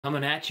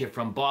Coming at you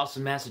from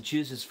Boston,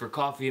 Massachusetts for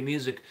Coffee and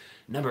Music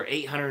number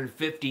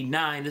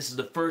 859. This is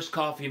the first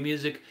Coffee and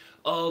Music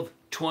of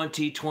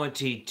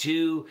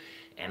 2022,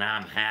 and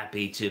I'm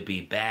happy to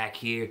be back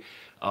here.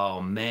 Oh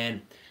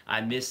man,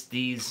 I missed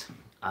these.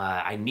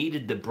 I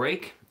needed the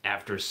break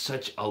after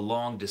such a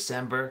long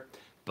December,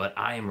 but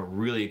I am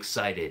really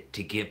excited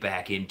to get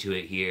back into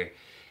it here,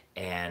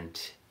 and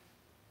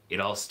it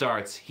all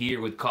starts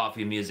here with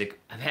Coffee and Music.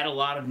 I've had a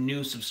lot of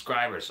new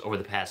subscribers over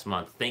the past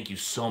month. Thank you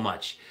so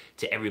much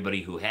to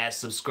everybody who has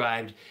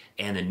subscribed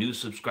and the new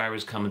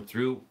subscribers coming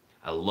through.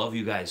 I love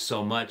you guys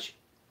so much.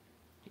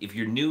 If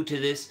you're new to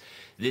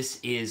this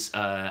is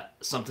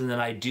something that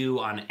I do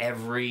on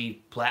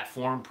every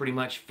platform, pretty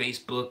much.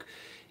 Facebook,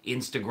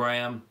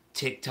 Instagram,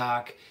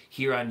 TikTok,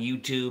 here on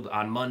YouTube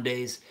on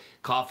Mondays.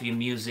 Coffee and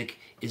Music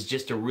is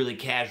just a really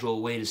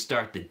casual way to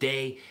start the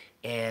day,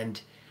 and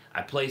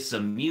I play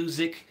some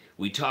music,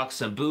 we talk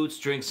some boots,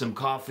 drink some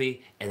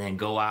coffee, and then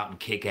go out and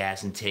kick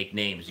ass and take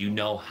names. You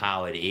know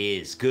how it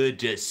is. Good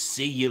to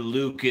see you,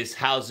 Lucas.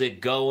 How's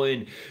it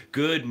going?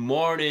 Good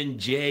morning,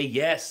 Jay.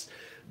 Yes,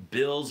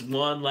 Bills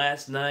won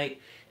last night,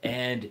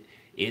 and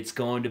it's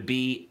going to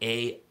be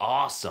a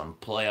awesome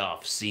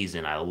playoff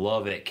season. I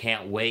love it.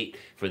 Can't wait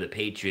for the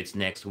Patriots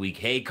next week.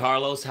 Hey,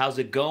 Carlos, how's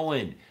it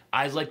going?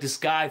 Eyes Like the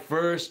Sky,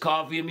 first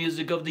Coffee and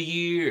Music of the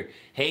year.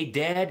 Hey,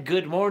 Dad,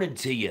 good morning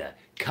to you.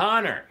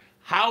 Connor,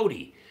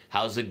 howdy.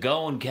 How's it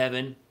going,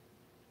 Kevin?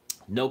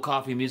 No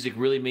Coffee Music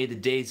really made the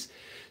days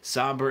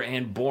somber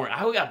and boring.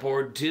 I got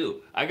bored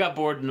too. I got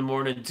bored in the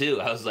morning too.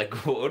 I was like,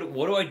 what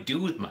do I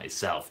do with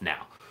myself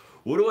now?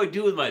 What do I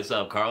do with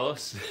myself,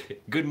 Carlos?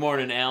 Good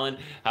morning, Alan.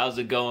 How's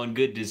it going?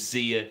 Good to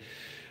see you.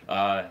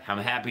 I'm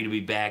happy to be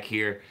back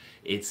here.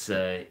 It's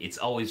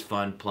always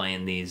fun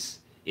playing these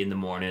in the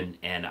morning,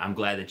 and I'm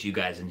glad that you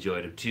guys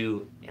enjoyed them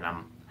too, and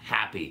I'm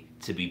happy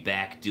to be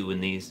back doing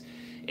these.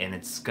 And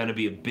it's going to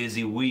be a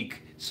busy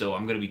week, so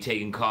I'm going to be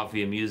taking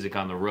Coffee and Music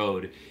on the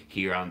road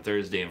here on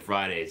Thursday and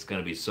Friday. It's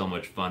going to be so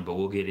much fun, but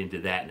we'll get into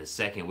that in a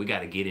second. We got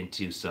to get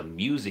into some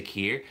music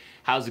here.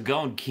 How's it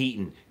going,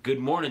 Keaton? Good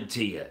morning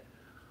to you.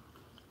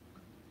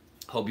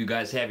 Hope you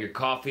guys have your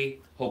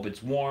coffee. Hope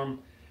it's warm.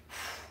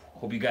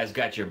 Hope you guys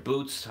got your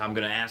boots. I'm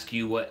going to ask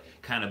you what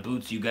kind of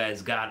boots you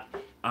guys got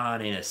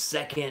on in a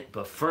second,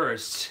 but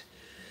first,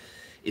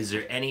 is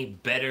there any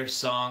better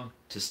song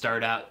to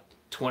start out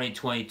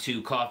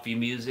 2022 Coffee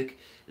Music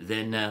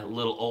than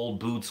Little Old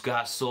Boots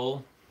Got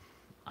Soul?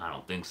 I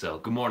don't think so.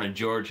 Good morning,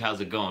 George. How's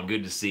it going?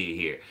 Good to see you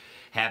here.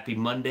 Happy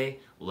Monday.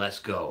 Let's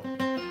go.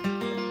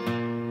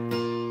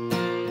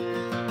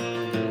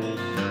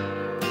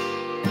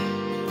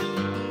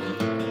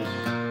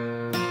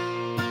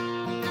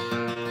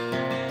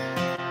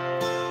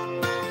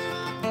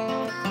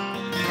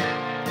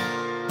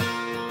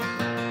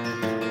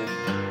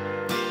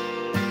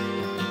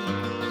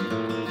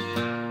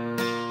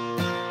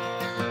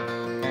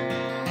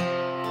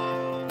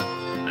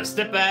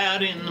 Step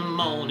out in the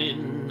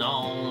morning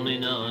on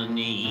an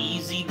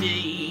uneasy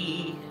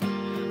day.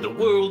 The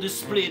world is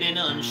split and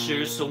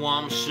unsure, so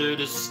I'm sure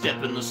to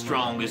step in the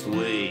strongest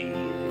way.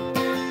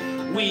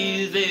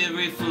 With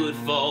every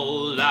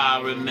footfall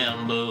I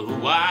remember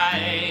who I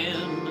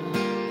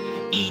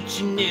am.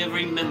 Each and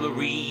every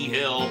memory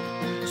help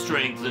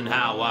strengthen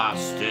how I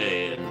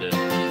stand.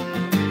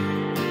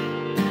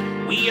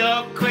 We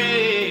are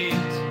cracked,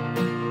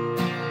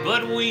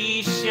 but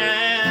we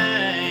shine.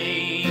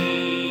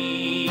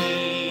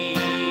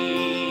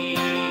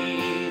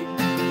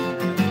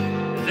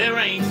 There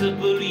ain't a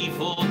belief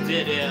or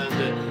dead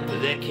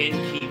end that can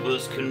keep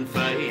us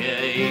confined.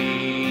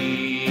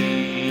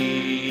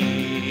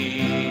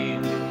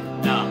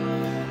 Now,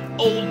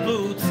 old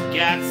boots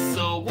got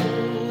soul,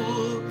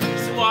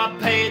 so I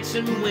patch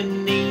them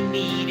when they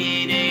need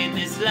it, and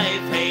this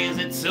life has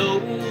its toll,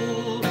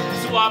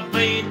 so I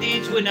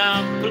bandage when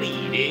I'm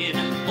bleeding.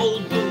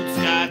 Old boots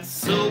got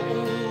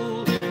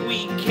soul,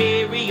 we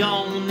carry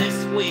on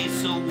this way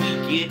so we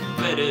get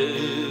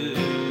better.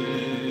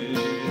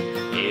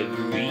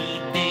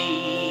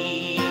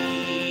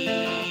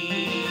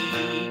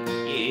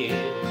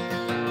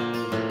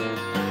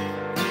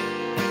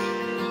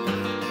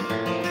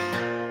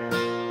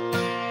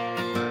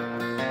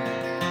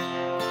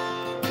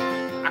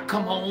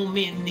 Come home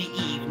in the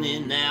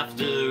evening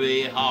after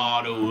a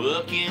hard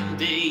working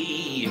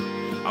day.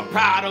 I'm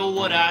proud of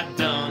what I've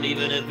done,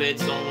 even if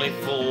it's only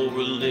for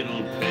a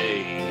little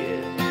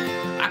pay.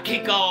 I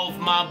kick off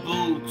my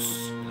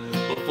boots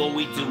before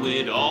we do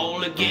it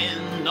all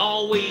again,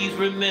 always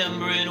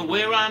remembering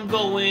where I'm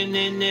going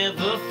and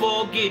never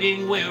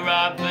forgetting where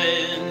I've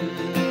been.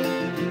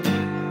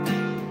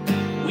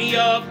 We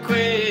are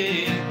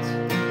cracked,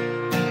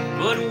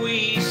 but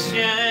we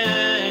shine.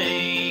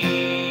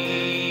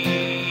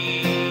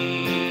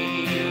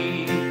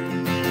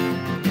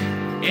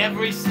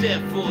 Every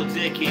step for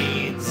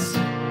decades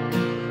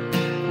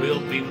will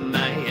be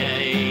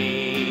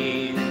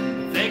mine.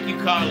 Thank you,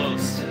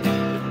 Carlos.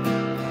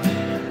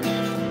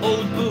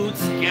 Old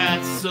boots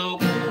got so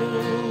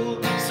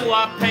cool, so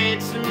I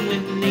pants them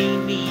when they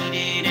need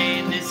it,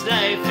 and this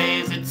life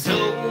has its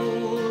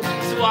toll,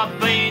 so I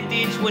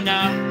bandage when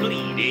I'm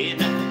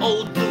bleeding.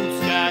 Old boots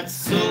got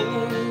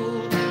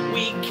sold.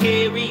 We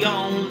carry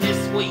on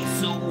this way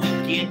so we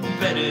get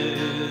better.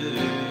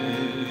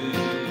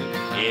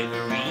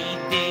 Every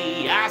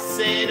day I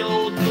said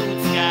old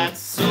boots got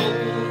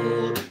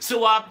sold.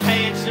 So I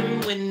patch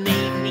them when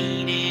they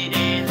need it,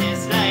 and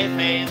this life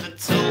has a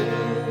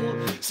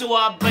toll. So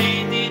I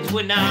bandage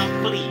when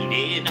I'm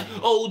bleeding.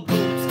 Old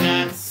boots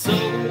got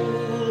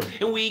sold.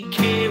 And we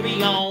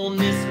carry on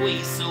this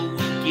way so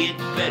we get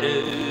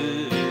better.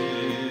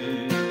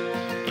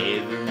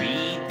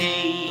 Every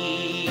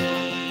day.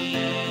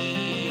 Yeah.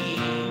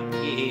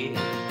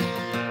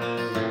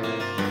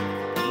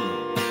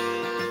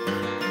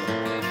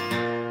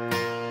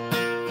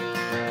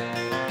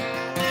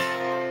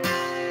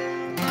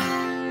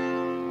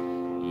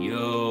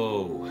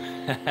 Yo.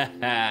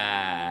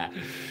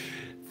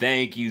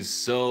 Thank you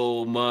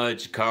so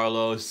much,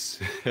 Carlos.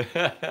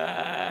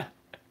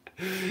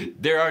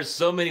 There are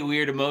so many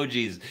weird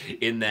emojis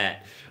in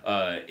that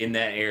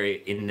area,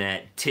 in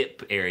that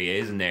tip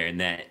area, isn't there? In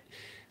that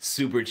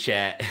super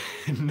chat.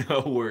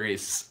 No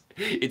worries.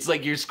 It's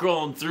like you're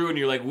scrolling through and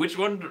you're like, which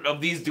one of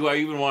these do I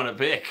even want to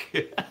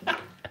pick?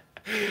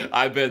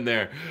 I've been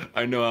there.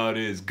 I know how it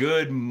is.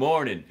 Good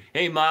morning.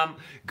 Hey, Mom.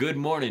 Good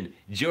morning.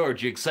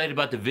 George, you excited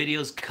about the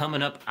videos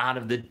coming up out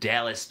of the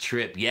Dallas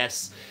trip?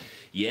 Yes.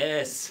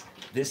 Yes.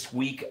 This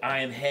week I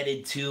am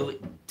headed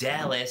to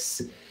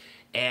Dallas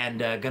and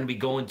going to be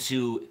going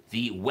to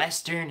the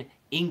Western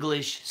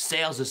English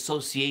Sales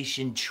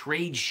Association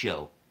trade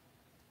show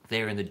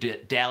there in the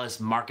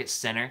Dallas Market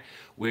Center,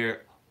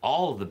 where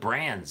all of the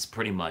brands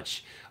pretty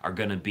much are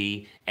going to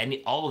be, and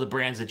all of the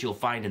brands that you'll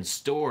find in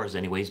stores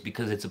anyways,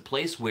 because it's a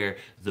place where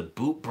the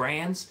boot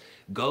brands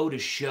go to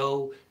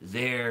show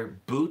their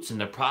boots and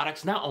their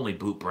products, not only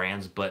boot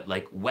brands, but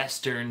like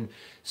Western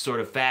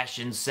sort of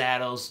fashion,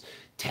 saddles,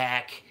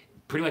 tack,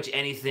 pretty much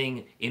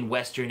anything in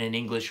Western and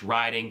English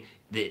riding.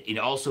 That it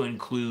also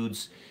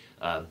includes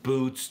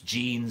boots,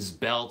 jeans,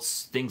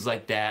 belts, things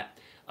like that.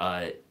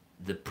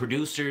 The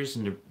producers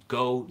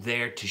go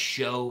there to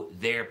show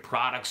their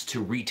products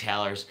to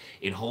retailers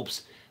in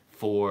hopes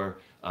for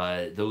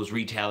those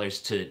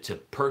retailers to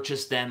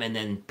purchase them and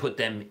then put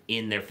them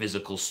in their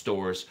physical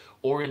stores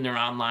or in their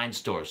online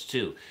stores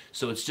too.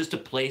 So it's just a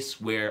place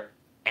where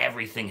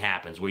everything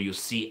happens, where you'll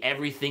see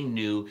everything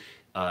new,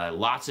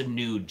 lots of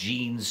new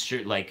jeans,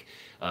 shirt, like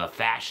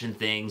fashion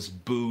things,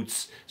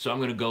 boots. So I'm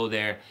going to go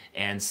there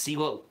and see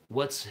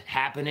what's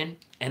happening,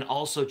 and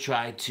also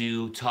try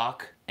to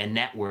talk and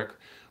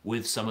network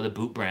with some of the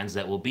boot brands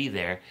that will be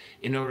there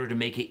in order to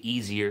make it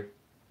easier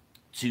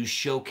to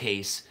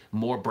showcase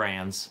more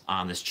brands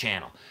on this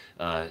channel.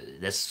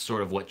 That's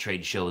sort of what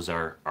trade shows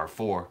are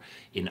for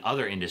in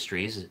other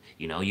industries.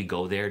 You know, you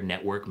go there,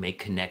 network, make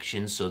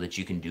connections so that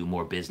you can do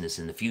more business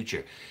in the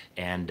future.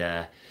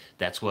 And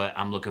that's what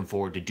I'm looking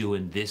forward to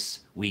doing this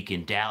week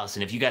in Dallas.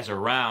 And if you guys are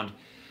around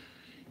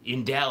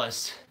in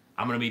Dallas,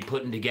 I'm going to be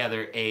putting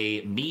together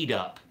a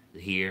meetup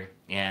here,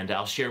 and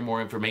I'll share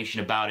more information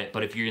about it.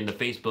 But if you're in the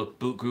Facebook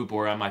boot group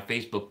or on my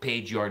Facebook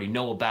page, you already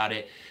know about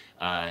it.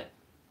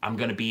 I'm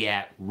going to be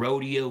at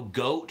Rodeo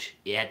Goat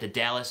at the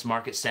Dallas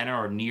Market Center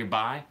or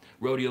nearby.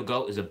 Rodeo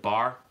Goat is a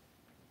bar,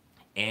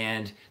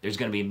 and there's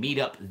going to be a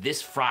meetup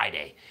this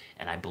Friday,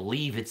 and I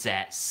believe it's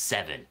at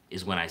 7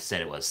 is when I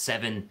said it was,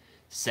 7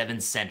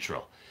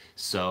 Central.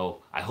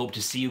 So I hope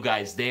to see you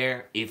guys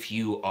there. If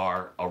you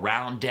are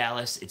around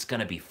Dallas, it's going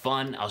to be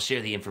fun. I'll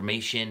share the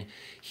information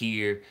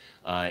here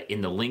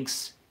in the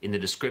links in the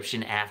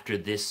description after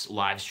this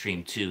live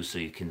stream too, so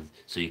you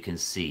can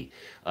see.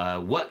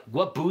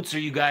 What boots are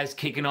you guys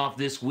kicking off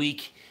this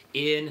week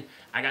in?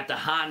 I got the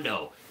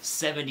Hondo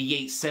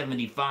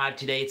 7875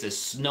 today. It's a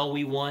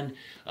snowy one.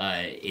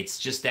 It's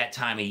just that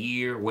time of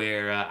year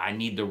where I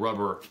need the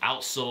rubber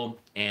outsole,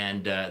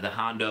 and the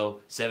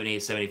Hondo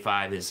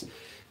 7875 is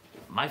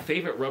my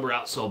favorite rubber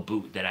outsole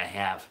boot that I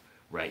have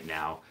right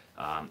now.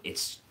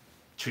 It's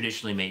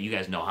traditionally made. You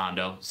guys know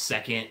Hondo.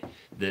 Second,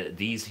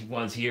 these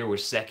ones here were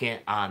second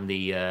on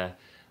the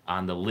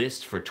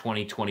list for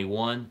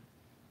 2021.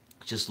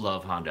 Just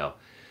love Hondo.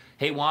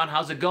 Hey Juan,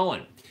 how's it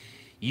going?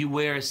 You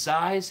wear a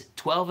size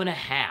 12 and a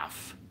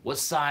half. What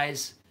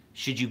size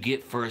should you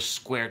get for a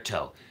square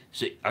toe?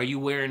 So are you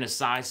wearing a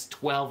size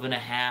 12 and a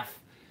half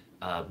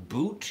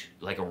boot,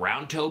 like a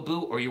round toe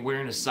boot, or you're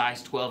wearing a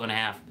size 12 and a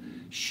half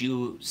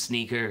shoe,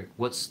 sneaker?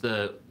 What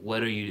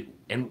are you,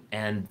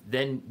 and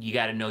then you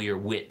got to know your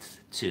width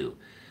too.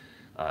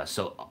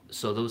 So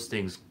those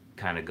things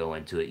kind of go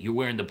into it. You're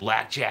wearing the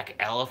Blackjack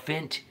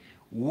Elephant?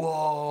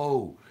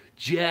 Whoa,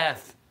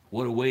 Jeff,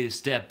 what a way to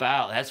step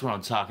out. That's what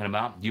I'm talking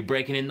about. You're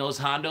breaking in those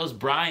Hondos.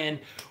 Brian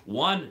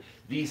won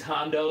these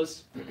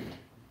Hondos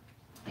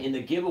in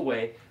the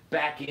giveaway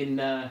back in,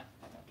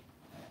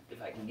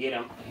 if I can get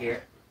them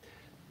here,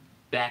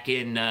 back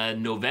in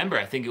November.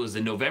 I think it was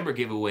the November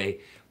giveaway.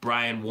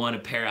 Brian won a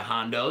pair of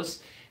Hondos.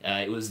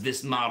 It was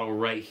this model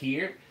right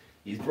here.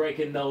 He's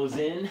breaking those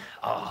in.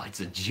 Oh, it's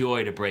a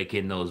joy to break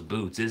in those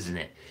boots, isn't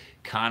it?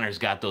 Connor's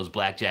got those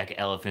Blackjack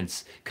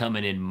Elephants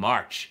coming in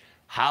March.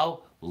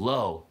 How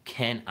low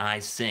can I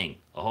sing?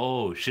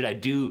 Oh, should I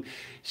do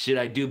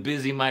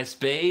Busy My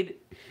Spade?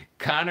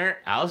 Connor,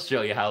 I'll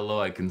show you how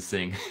low I can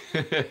sing.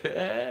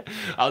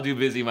 I'll do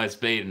Busy My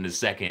Spade in a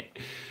second.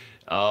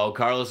 Oh,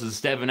 Carlos is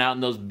stepping out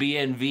in those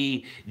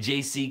BNV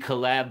JC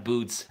collab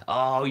boots.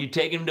 Oh, you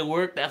taking him to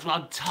work? That's what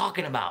I'm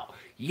talking about.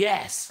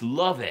 Yes,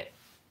 love it.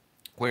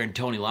 Wearing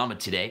Tony Lama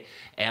today.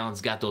 Alan's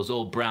got those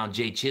old brown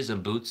J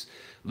Chisholm boots.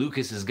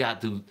 Lucas has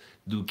got the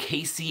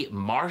Lucchese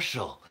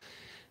Marshall.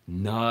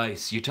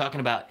 Nice. You're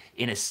talking about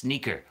in a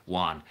sneaker,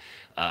 Juan.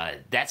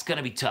 That's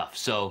gonna be tough.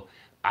 So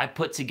I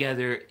put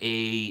together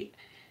a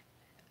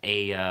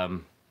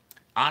on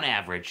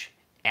average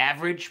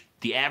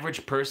the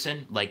average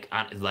person, like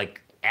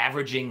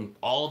averaging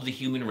all of the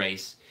human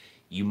race,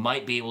 you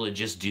might be able to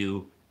just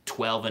do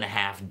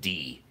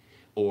 12.5D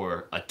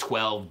or a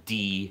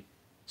 12D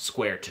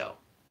square toe,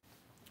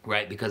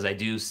 right? Because I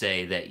do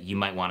say that you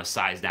might want to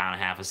size down a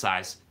half a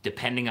size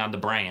depending on the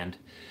brand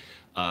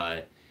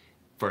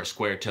for a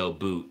square toe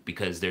boot,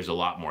 because there's a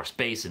lot more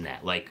space in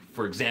that. Like,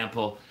 for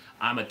example,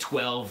 I'm a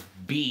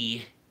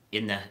 12B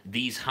in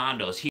these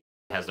Hondos here,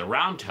 has the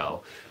round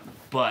toe,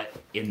 but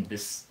in the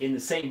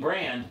same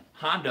brand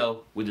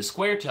Hondo with the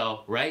square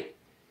toe, right?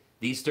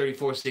 These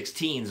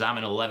 3416s, I'm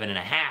an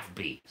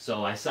 11.5B,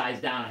 so I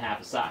sized down a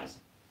half a size.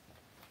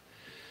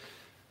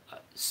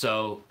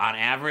 So on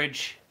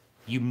average,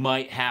 you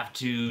might have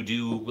to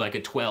do like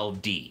a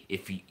 12D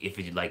if you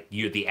like,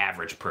 you're the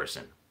average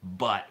person,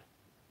 but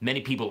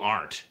many people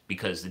aren't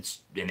because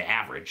it's an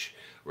average,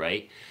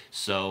 right?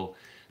 So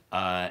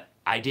I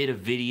did a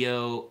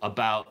video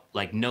about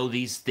like know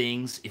these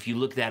things. If you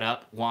look that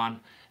up, Juan,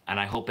 and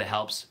I hope it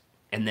helps,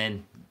 and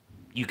then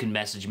you can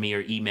message me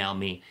or email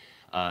me.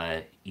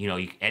 You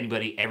know,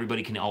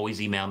 everybody can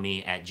always email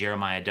me at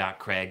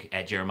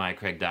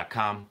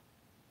jeremiah.craig@jeremiahcraig.com,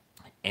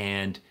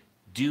 and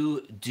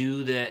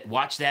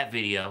watch that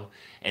video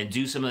and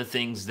do some of the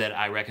things that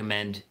I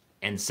recommend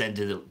and send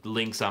to the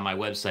links on my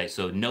website.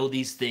 So know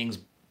these things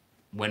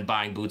when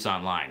buying boots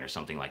online or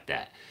something like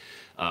that.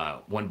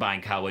 When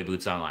buying cowboy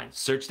boots online,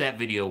 search that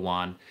video,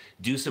 Juan.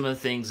 Do some of the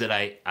things that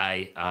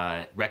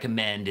I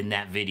recommend in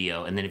that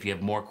video, and then if you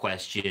have more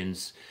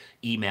questions,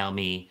 email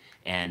me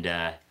and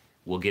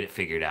we'll get it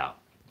figured out.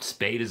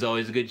 Spade is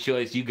always a good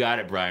choice. You got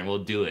it, Brian.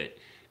 We'll do it.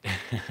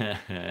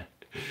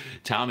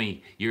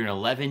 Tommy, you're an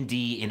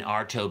 11D in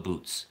R toe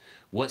boots.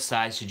 What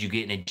size should you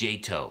get in a J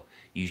toe?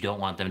 You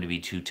don't want them to be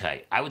too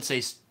tight. I would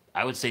say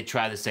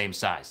try the same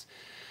size.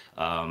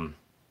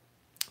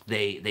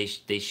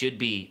 They should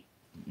be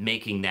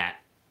making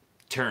that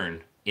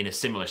turn in a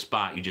similar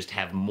spot. You just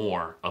have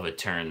more of a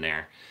turn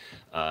there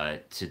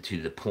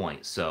to the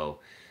point. So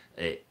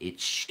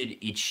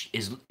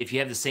if you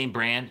have the same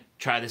brand,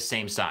 try the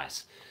same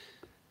size.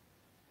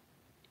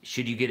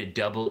 Should you get a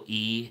double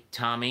E,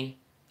 Tommy?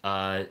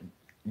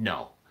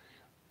 No.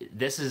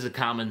 This is a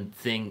common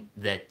thing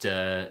that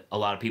a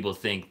lot of people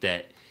think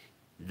that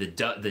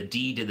the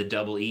D to the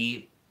double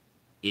E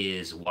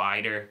is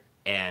wider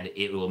and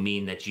it will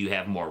mean that you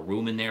have more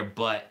room in there,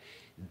 but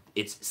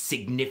it's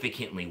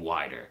significantly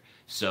wider.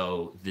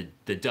 So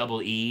the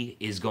double E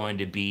is going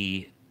to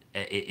be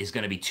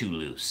too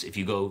loose. If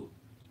you go,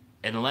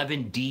 an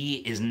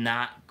 11D is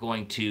not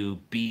going to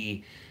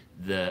be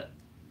the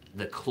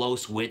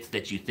close width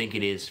that you think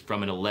it is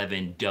from an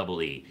 11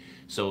 double E.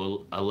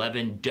 So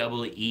 11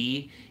 double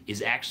E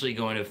is actually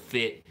going to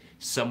fit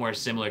somewhere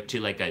similar to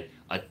like a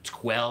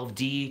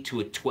 12D to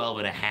a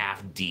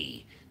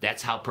 12.5D.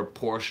 That's how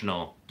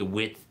proportional the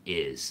width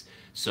is.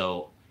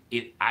 So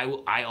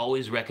I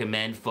always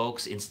recommend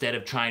folks, instead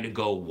of trying to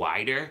go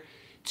wider,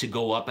 to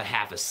go up a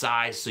half a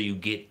size so you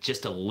get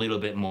just a little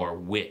bit more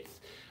width.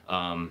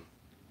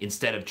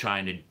 Instead of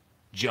trying to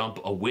jump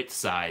a width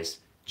size,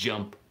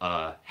 jump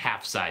a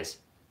half size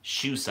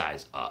shoe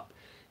size up.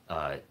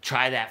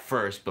 Try that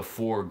first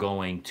before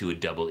going to a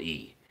double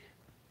E.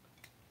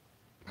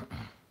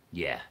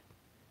 Yeah.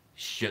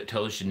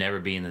 Toes should never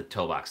be in the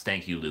toe box.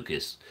 Thank you,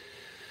 Lucas.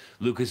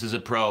 Lucas is a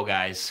pro,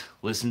 guys.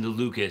 Listen to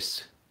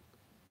Lucas.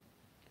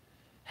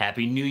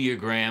 Happy New Year,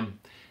 Graham.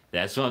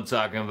 That's what I'm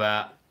talking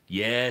about.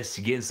 Yes,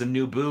 you're getting some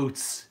new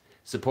boots.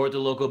 Support the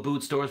local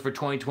boot stores for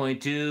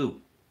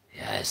 2022.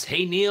 Yes.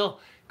 Hey, Neil.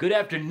 Good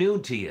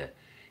afternoon to you.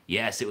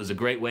 Yes, it was a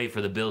great way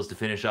for the Bills to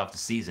finish off the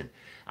season.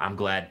 I'm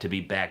glad to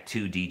be back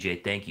too,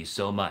 DJ. Thank you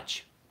so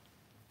much.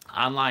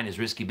 Online is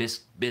risky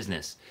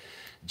business.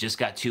 Just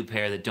got 2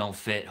 pair that don't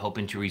fit,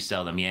 hoping to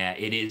resell them. Yeah,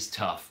 it is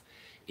tough.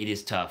 It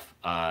is tough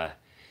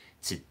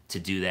to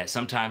do that.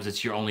 Sometimes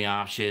it's your only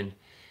option,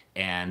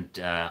 and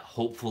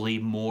hopefully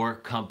more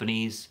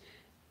companies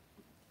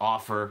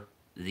offer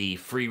the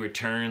free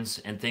returns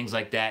and things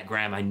like that.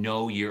 Graham, I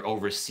know you're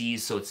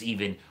overseas, so it's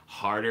even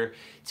harder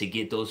to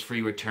get those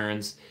free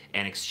returns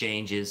and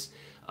exchanges.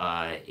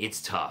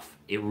 It's tough.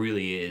 It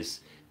really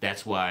is.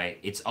 That's why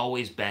it's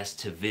always best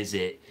to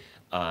visit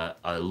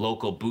a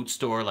local boot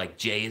store, like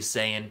Jay is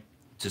saying,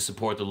 to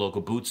support the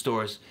local boot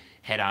stores.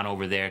 Head on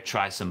over there,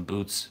 try some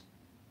boots,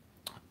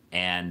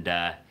 and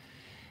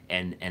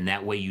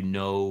that way you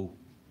know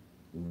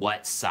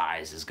what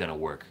size is going to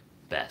work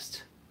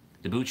best.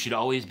 The boot should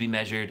always be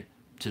measured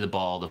to the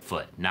ball of the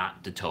foot,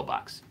 not the toe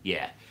box.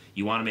 Yeah,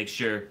 you want to make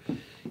sure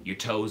your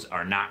toes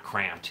are not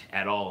cramped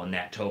at all in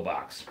that toe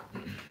box.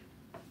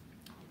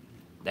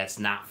 That's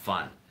not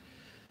fun.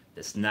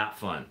 That's not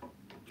fun.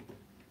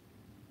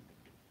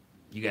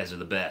 You guys are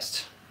the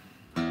best.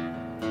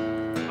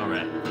 All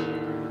right.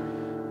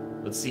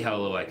 Let's see how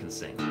low I can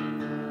sing.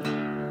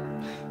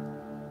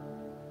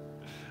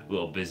 A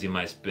little busy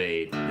my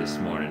spade this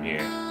morning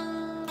here.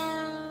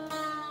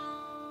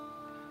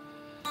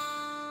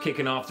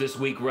 Kicking off this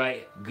week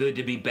right. Good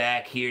to be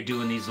back here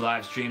doing these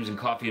live streams and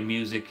coffee and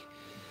music.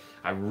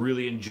 I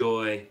really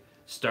enjoy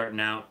starting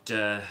out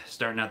the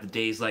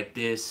days like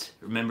this.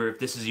 Remember, if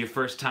this is your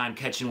first time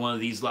catching one of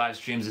these live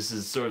streams, this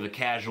is sort of a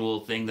casual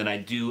thing that I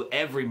do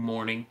every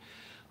morning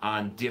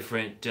on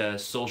different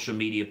social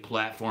media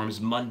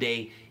platforms.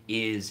 Monday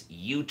is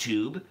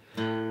YouTube,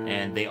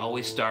 and they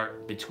always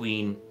start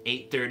between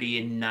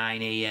 8:30 and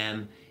 9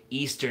 a.m.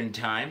 Eastern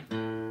time,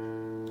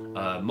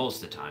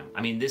 most of the time.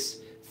 I mean,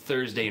 this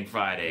Thursday and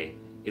Friday,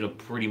 it'll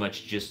pretty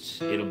much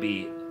just, it'll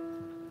be,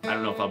 I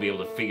don't know if I'll be able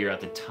to figure out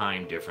the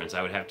time difference.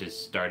 I would have to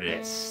start it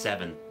at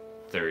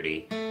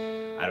 7:30.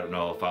 I don't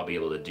know if I'll be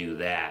able to do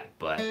that,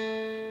 but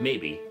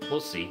maybe.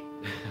 We'll see.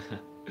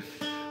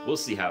 We'll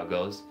see how it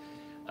goes.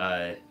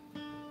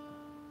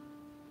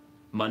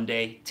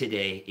 Monday,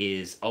 today,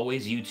 is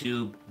always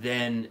YouTube,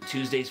 then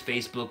Tuesday's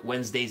Facebook,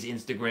 Wednesday's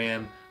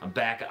Instagram. I'm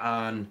back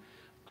on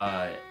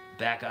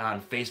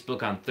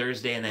Facebook on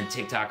Thursday, and then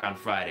TikTok on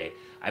Friday.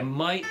 I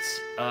might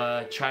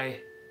try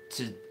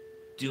to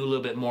do a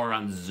little bit more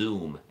on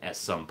Zoom at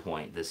some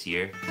point this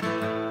year.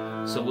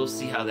 So we'll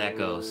see how that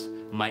goes.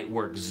 Might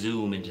work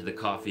Zoom into the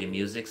coffee and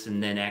musics,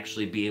 and then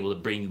actually be able to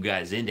bring you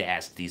guys in to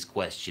ask these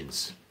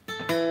questions.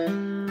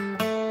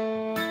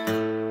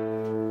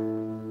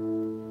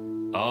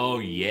 Oh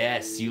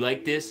yes, you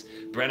like this?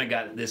 Brenna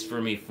got this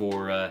for me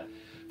for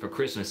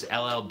Christmas.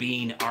 LL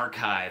Bean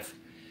Archive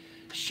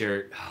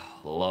shirt.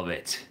 Oh, love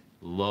it.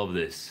 Love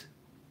this.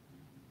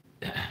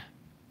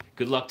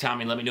 Good luck,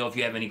 Tommy. Let me know if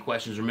you have any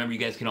questions. Remember, you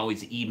guys can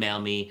always email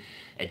me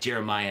at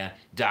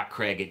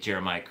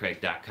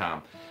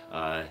jeremiah.craig@jeremiahcraig.com.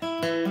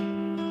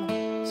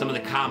 Some of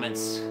the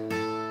comments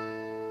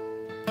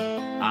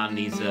on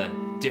these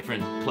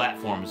different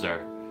platforms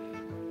are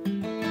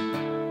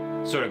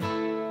sort of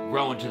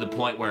growing to the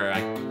point where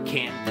I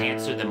can't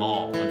answer them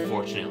all,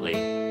 unfortunately.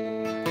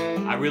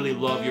 I really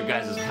love your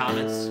guys'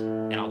 comments,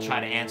 and I'll try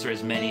to answer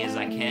as many as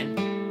I can.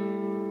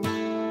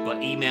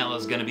 But email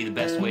is going to be the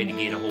best way to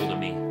get a hold of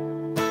me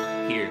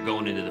here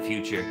going into the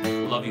future.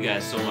 Love you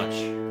guys so much.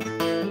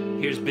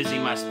 Here's Busy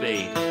My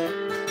Spade.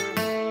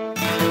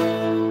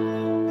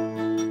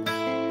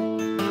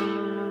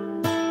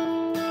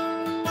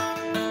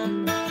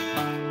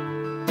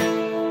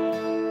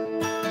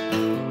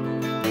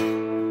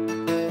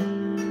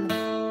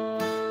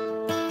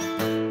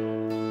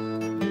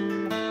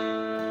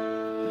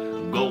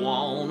 Go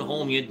on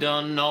home, you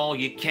done all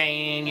you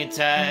can. You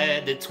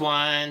tied the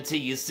twine to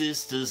your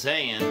sister's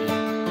hand,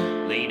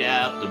 laid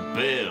out the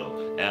bell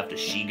after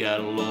she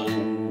got low.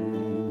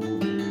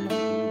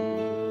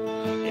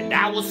 And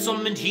I was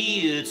summoned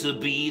here to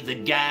be the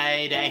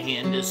guide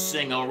and to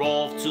sing her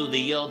off to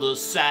the other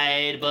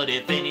side. But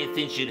if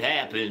anything should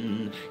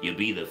happen, you'll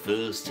be the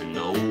first to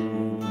know.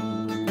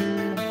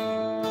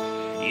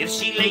 If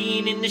she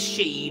laying in the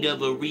shade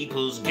of a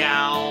reaper's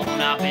gown,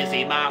 I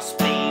busy my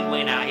spade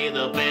when I hear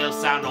the bell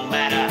sound, no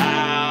matter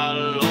how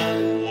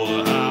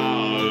low,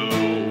 how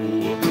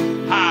low,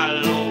 how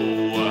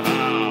low,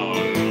 how low.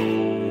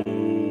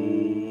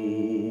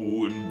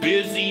 And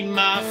busy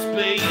my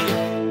spade,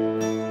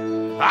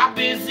 I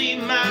busy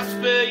my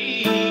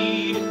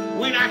spade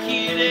when I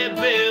hear that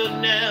bell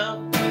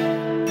now.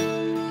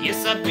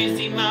 Yes, I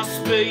busy my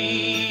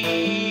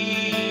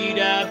spade,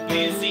 I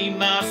busy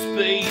my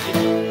spade.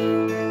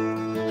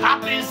 I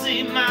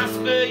busy my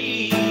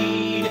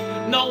spade.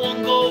 No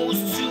one goes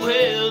to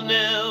hell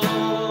now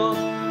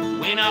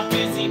when I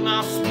busy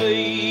my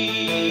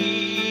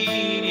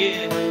spade.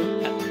 Yeah.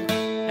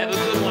 Have a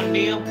good one,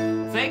 Neil.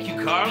 Thank you,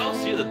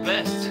 Carlos. You're the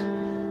best.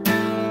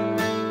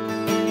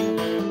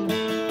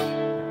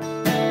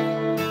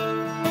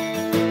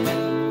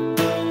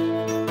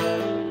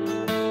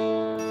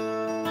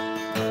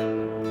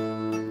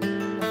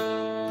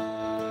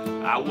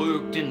 I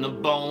worked in the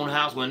bone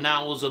house when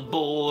I was a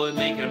boy,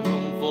 making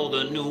room for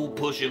the new,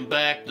 pushing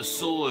back the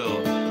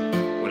soil.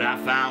 When I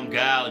found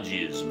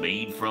gouges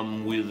made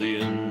from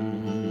within.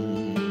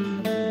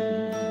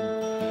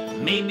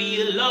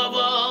 Maybe a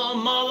lover,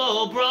 mother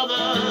or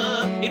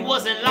brother. It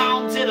wasn't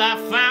long till I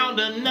found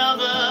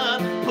another,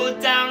 put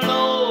down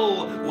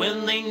low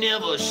when they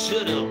never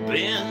should have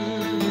been.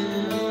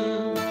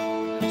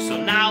 So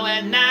now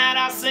at night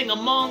I sing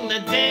among the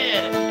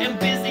dead and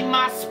busy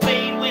my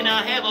spade when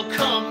I have a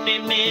company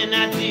man.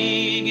 I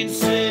dig and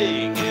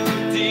sing,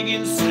 dig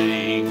and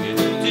sing,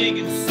 dig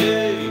and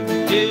sing,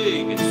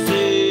 dig and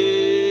sing,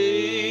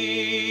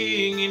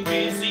 and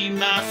busy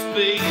my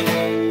spade.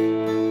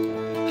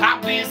 I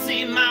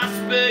busy my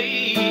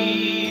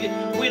spade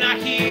when I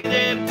hear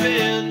that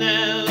bell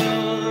now.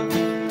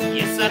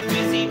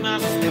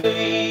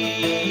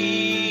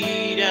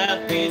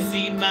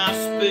 busy my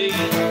spade.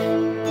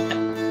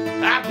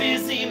 I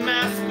busy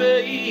my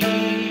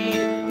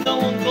spade. No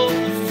one goes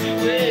to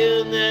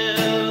hell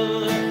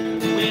now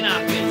when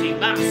I busy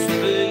my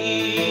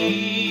spade.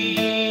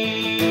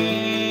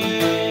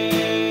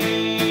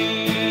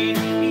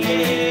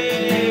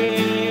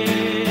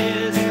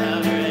 Yes,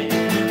 alright.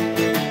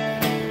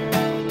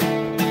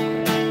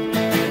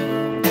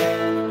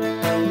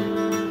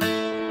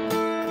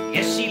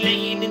 Yes, she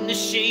laying in the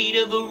shade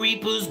of a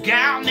reaper's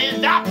gown,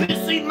 and I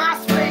busy my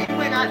spade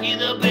when I hear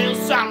the bell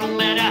sound, no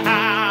matter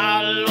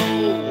how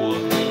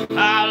low,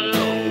 how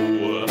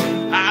low,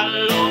 how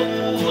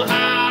low,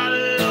 how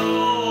low.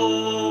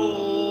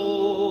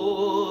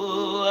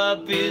 I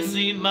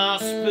busy my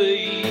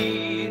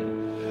spade.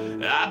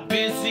 I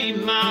busy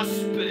my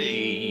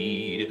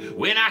spade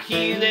when I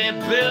hear that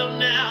bell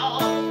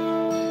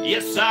now.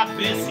 Yes, I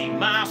busy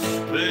my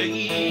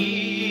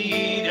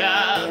spade.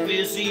 I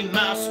busy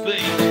my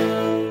spade.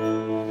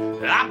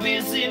 I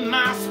busy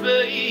my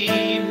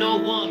spade. No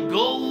one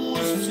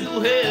goes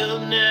to hell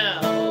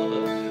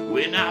now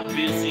when I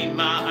busy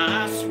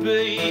my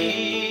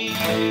spade.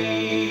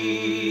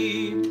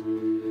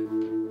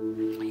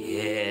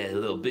 Yeah, a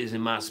little busy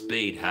my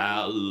spade.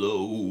 How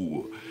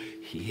low?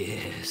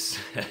 Yes.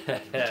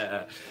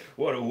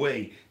 What a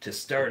way to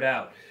start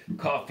out.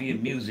 Coffee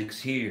and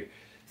Music's here.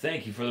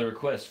 Thank you for the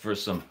request for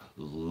some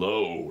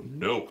low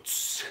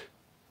notes.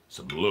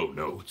 Some low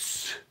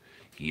notes.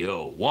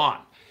 Yo, Juan,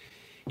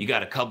 you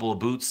got a couple of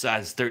boots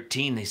size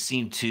 13. They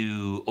seem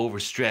to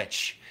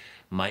overstretch.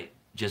 Might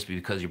just be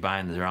because you're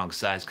buying the wrong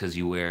size because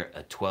you wear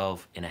a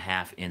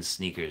 12.5-inch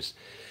sneakers.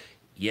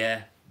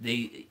 Yeah,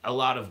 a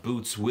lot of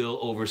boots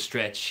will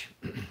overstretch,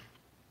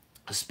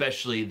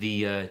 especially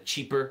the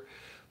cheaper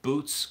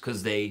boots,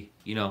 because they,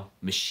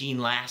 machine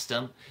last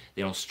them.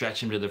 They don't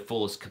stretch them to their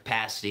fullest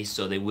capacity,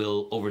 so they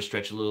will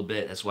overstretch a little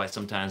bit. That's why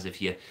sometimes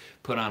if you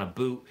put on a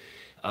boot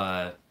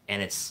and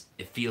it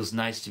feels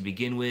nice to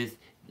begin with,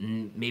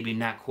 maybe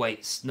not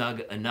quite snug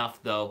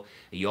enough though,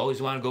 you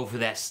always want to go for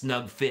that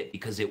snug fit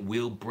because it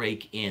will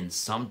break in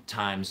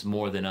sometimes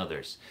more than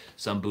others.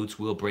 Some boots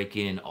will break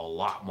in a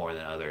lot more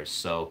than others,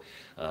 so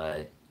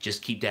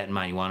just keep that in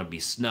mind. You want to be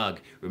snug.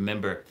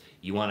 Remember,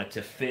 you want it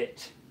to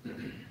fit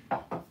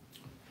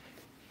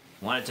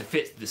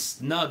the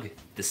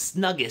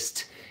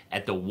snuggest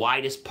at the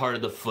widest part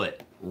of the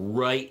foot,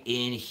 right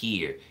in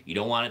here. You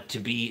don't want it to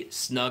be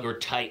snug or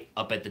tight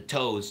up at the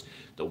toes.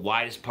 The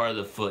widest part of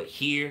the foot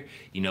here,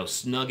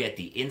 snug at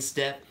the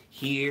instep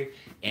here,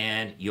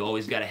 and you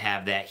always got to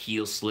have that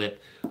heel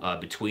slip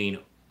between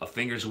a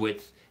finger's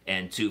width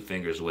and 2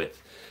 fingers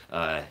width,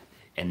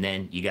 and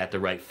then you got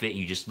the right fit.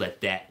 You just let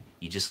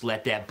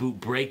that boot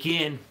break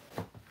in,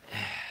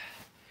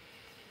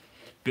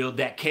 build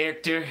that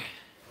character.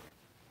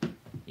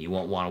 You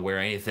won't want to wear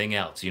anything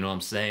else. You know what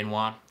I'm saying,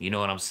 Juan? You know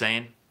what I'm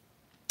saying?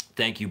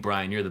 Thank you,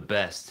 Brian. You're the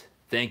best.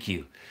 Thank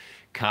you.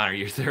 Connor,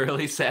 you're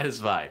thoroughly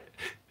satisfied.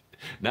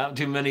 Not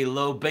too many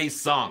low bass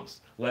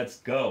songs. Let's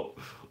go.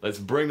 Let's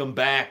bring them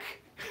back.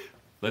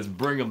 Let's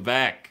bring them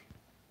back.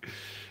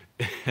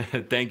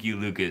 Thank you,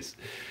 Lucas.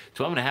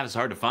 12.5 is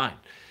hard to find.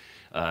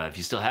 If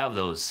you still have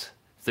those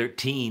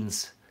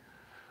 13s,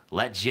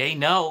 let Jay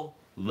know.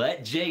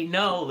 Let Jay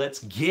know.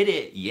 Let's get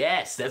it.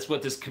 Yes, that's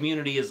what this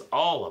community is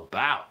all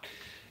about.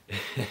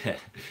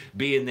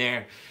 Being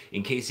there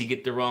in case you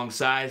get the wrong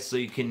size so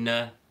you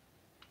can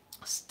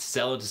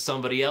sell it to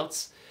somebody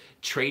else,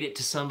 trade it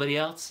to somebody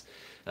else,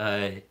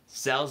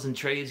 sells and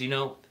trades,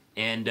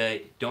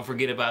 and don't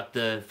forget about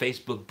the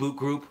Facebook boot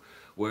group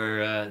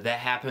where that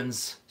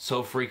happens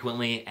so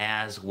frequently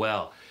as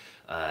well.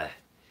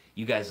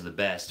 You guys are the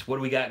best. What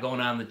do we got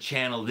going on the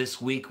channel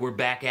this week? We're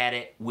back at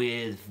it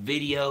with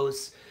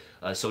videos.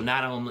 So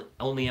not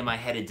only am I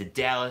headed to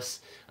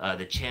Dallas,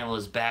 the channel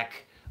is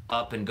back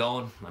up and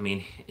going. I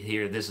mean,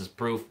 here, this is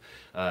proof.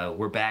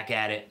 We're back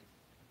at it.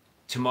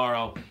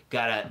 Tomorrow,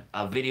 got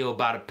a video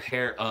about a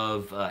pair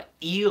of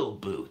eel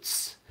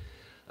boots.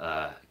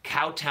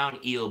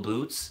 Cowtown eel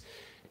boots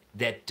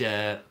that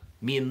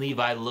me and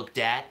Levi looked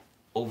at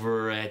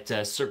over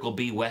at Circle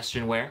B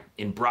Western Wear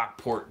in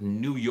Brockport,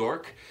 New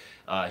York.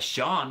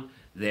 Sean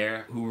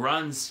there, who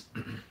runs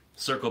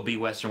Circle B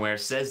Western Wear,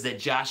 says that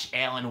Josh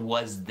Allen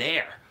was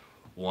there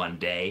one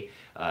day.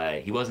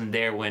 He wasn't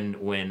there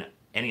when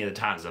any of the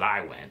times that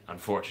I went,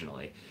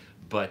 unfortunately.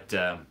 But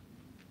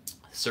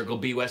Circle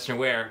B Western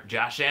Wear,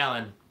 Josh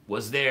Allen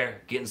was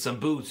there getting some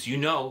boots.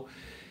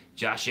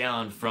 Josh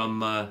Allen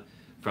from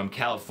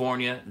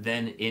California,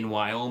 then in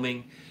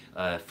Wyoming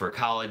for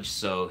college,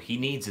 so he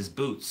needs his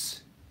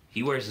boots.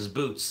 He wears his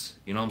boots.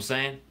 You know what I'm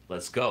saying?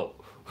 Let's go.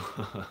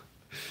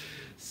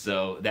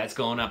 So that's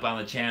going up on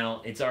the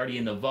channel. It's already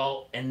in the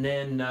vault. And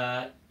then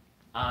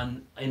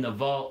in the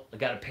vault, I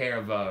got a pair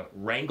of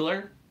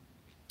Wrangler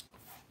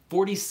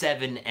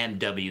 47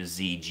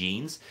 MWZ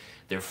jeans.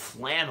 They're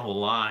flannel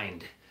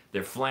lined.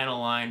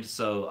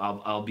 So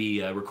I'll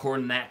be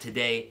recording that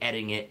today,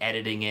 editing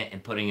it,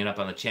 and putting it up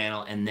on the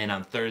channel. And then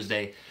on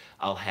Thursday,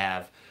 I'll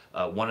have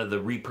one of the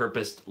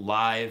repurposed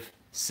live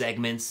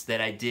segments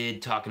that I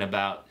did, talking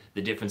about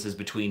the differences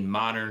between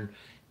modern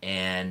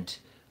and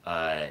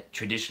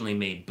traditionally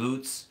made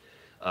boots,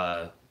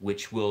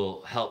 which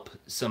will help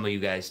some of you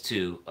guys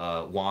too.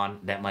 Juan,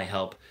 that might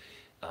help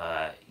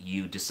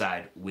you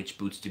decide which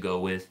boots to go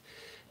with.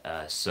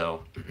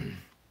 So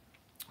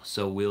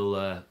so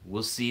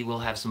we'll see. We'll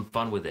have some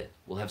fun with it.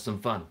 We'll have some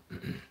fun.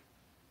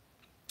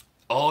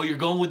 Oh, you're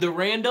going with the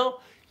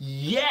Randall?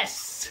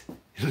 Yes!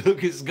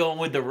 Luke is going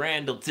with the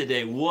Randall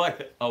today.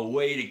 What a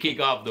way to kick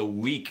off the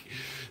week.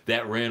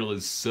 That Randall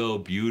is so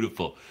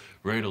beautiful.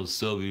 Randall is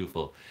so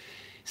beautiful.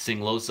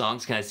 Sing low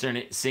songs. Can I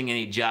sing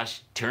any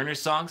Josh Turner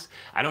songs?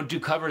 I don't do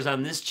covers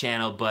on this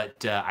channel,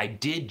 but I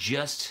did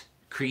just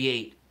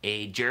create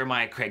a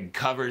Jeremiah Craig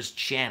covers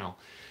channel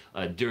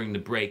during the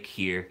break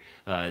here,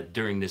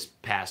 during this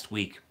past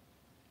week,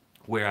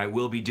 where I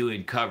will be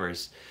doing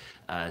covers.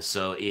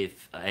 So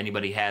if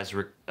anybody has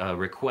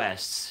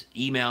requests,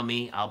 email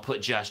me. I'll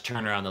put Josh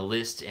Turner on the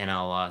list, and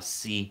I'll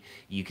see.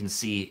 You can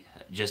see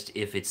just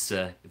if it's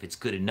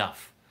good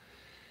enough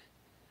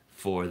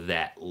for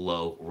that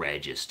low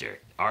register.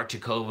 Are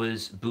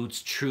Tecovas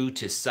boots true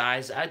to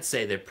size? I'd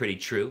say they're pretty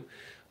true.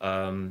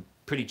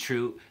 Pretty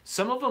true.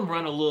 Some of them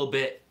run a little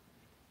bit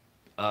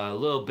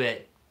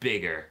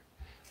bigger.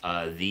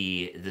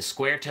 The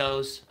square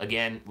toes,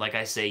 again, like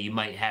I say, you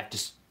might have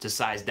to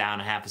size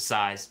down a half a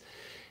size.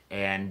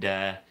 And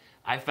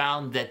I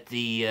found that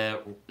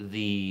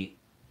the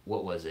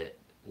what was it?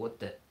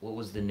 What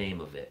was the name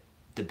of it?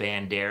 The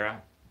Bandera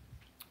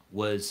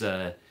was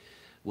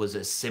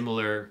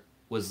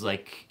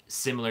like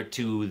similar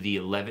to the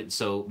 11,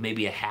 so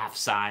maybe a half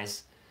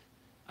size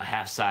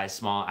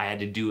small. I had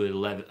to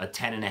do a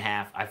 10 and a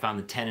half. I found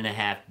the 10 and a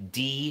half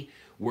D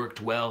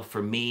worked well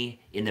for me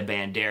in the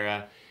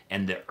Bandera,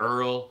 and the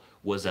Earl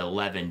was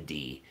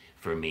 11D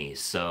for me.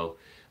 So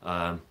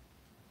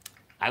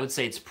I would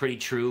say it's pretty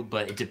true,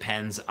 but it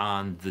depends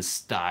on the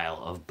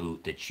style of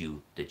boot that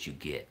you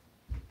get.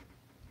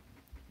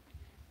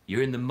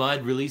 You're in the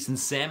mud releasing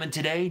salmon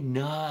today?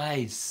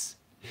 Nice.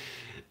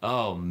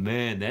 Oh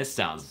man, that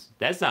sounds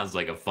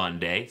like a fun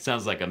day.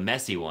 Sounds like a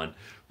messy one,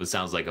 but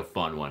sounds like a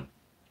fun one.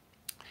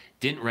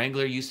 Didn't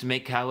Wrangler used to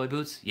make cowboy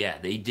boots? Yeah,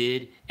 they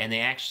did, and they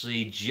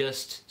actually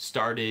just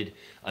started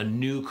a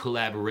new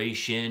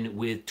collaboration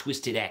with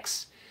Twisted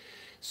X.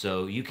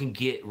 So you can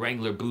get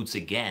Wrangler boots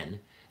again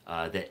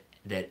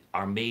that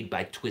are made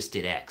by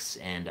Twisted X,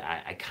 and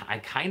I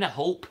kind of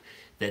hope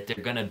that they're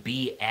gonna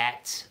be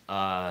at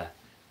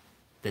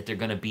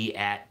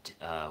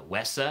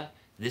WESA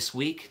this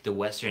week, the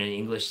Western and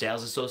English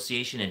Sales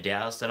Association in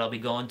Dallas that I'll be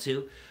going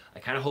to. I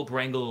kind of hope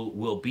Wrangler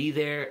will be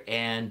there,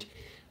 and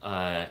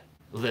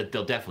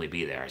they'll definitely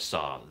be there. I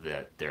saw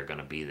that they're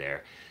gonna be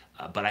there,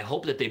 but I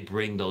hope that they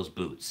bring those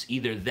boots,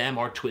 either them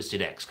or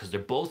Twisted X, because they're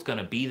both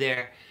gonna be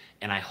there.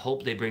 And I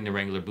hope they bring the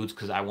Wrangler boots,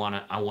 because I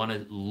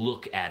wanna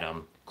look at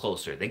them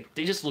closer. They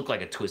just look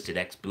like a Twisted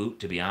X boot,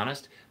 to be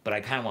honest, but I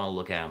kind of want to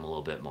look at them a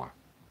little bit more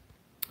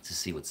to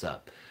see what's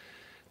up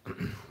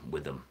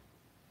with them.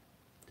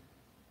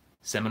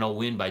 Seminole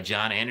Win by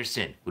John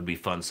Anderson would be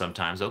fun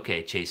sometimes.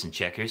 Okay, Chasing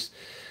Checkers.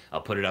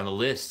 I'll put it on the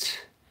list.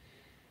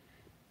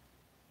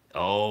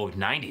 Oh,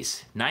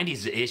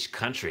 90s-ish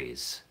country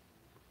is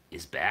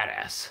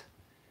badass.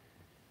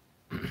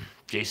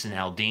 Jason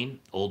Aldean,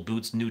 Old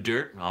Boots, New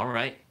Dirt. All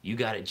right, you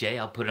got it, Jay.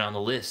 I'll put it on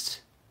the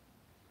list.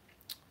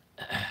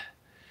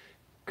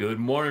 Good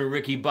morning,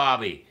 Ricky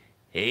Bobby.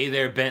 Hey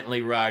there,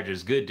 Bentley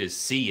Rogers. Good to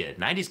see you.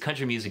 90s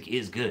country music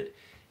is good.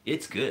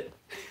 It's good.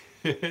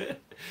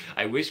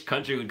 I wish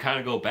country would kind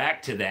of go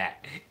back to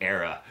that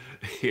era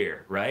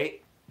here,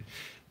 right?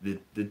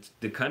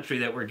 The country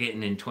that we're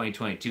getting in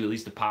 2022, at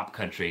least the pop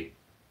country,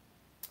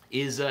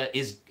 is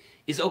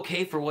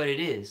okay for what it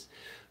is.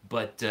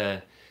 But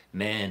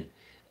man,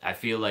 I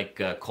feel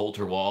like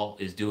Colter Wall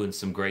is doing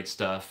some great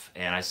stuff,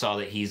 and I saw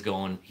that he's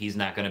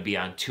not going to be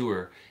on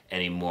tour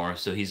anymore,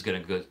 so he's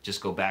going to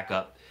just go back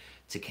up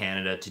to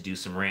Canada to do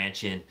some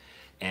ranching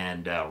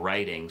and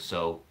writing.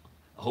 So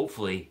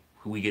hopefully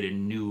we get a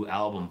new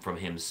album from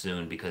him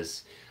soon,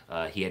 because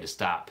he had to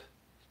stop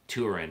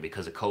touring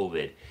because of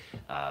COVID.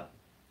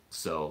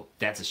 So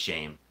that's a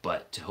shame,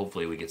 but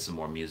hopefully we get some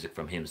more music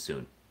from him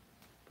soon.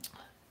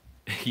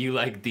 You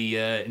like the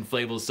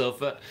inflatable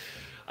sofa?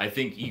 I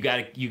think you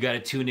gotta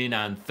tune in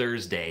on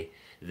Thursday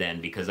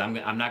then, because I'm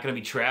not gonna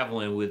be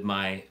traveling with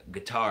my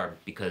guitar,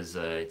 because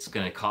it's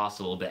gonna cost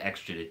a little bit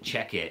extra to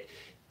check it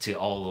to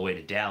all the way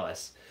to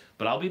Dallas.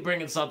 But I'll be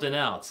bringing something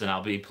else, and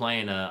I'll be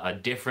playing a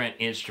different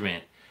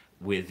instrument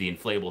with the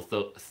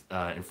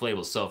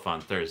inflatable sofa on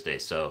Thursday.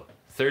 So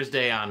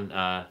Thursday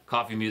on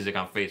Coffee Music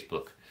on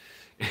Facebook.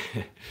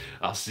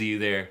 I'll see you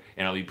there,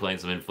 and I'll be playing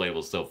some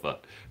inflatable sofa.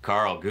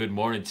 Carl, good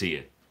morning to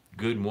you.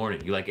 Good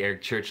morning. You like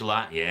Eric Church a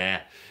lot?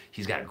 Yeah.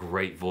 He's got a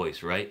great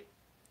voice, right?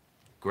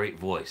 Great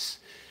voice.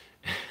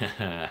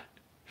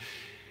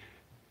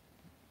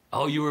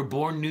 Oh, you were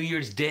born New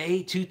Year's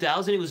Day,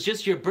 2000? It was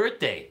just your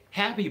birthday.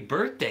 Happy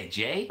birthday,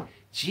 Jay.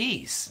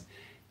 Jeez.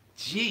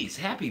 Jeez,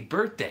 happy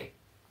birthday.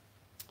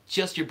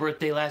 Just your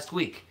birthday last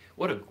week.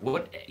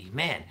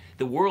 Man,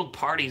 the world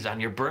parties on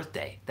your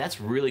birthday.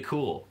 That's really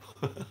cool.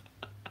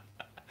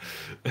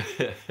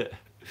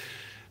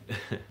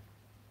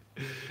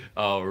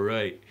 All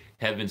right.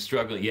 Have been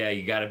struggling. Yeah,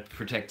 you got to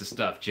protect the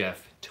stuff,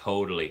 Jeff.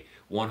 Totally.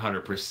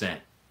 100%.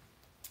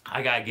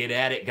 I gotta get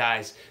at it,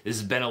 guys. This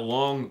has been a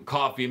long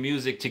coffee and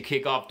music to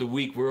kick off the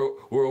week.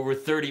 We're over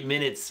 30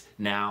 minutes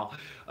now.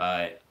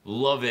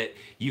 Love it.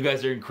 You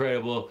guys are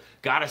incredible.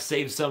 Gotta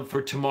save some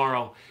for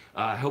tomorrow.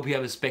 I hope you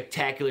have a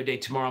spectacular day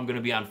tomorrow. I'm gonna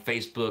be on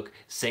Facebook,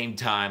 same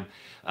time,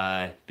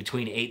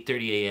 between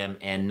 8:30 a.m.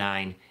 and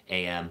 9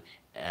 a.m.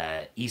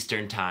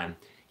 Eastern time.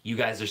 You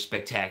guys are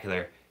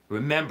spectacular.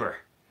 Remember,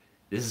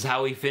 this is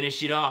how we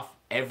finish it off.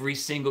 Every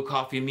single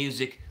coffee and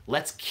music.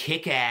 Let's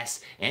kick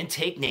ass and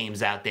take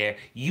names out there.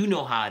 You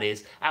know how it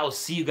is. I will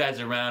see you guys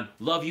around.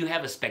 Love you.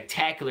 Have a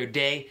spectacular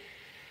day.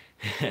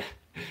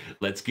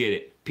 Let's get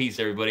it. Peace,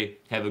 everybody.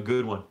 Have a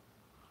good one.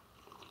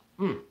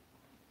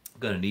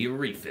 Gonna need a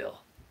refill.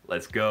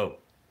 Let's go.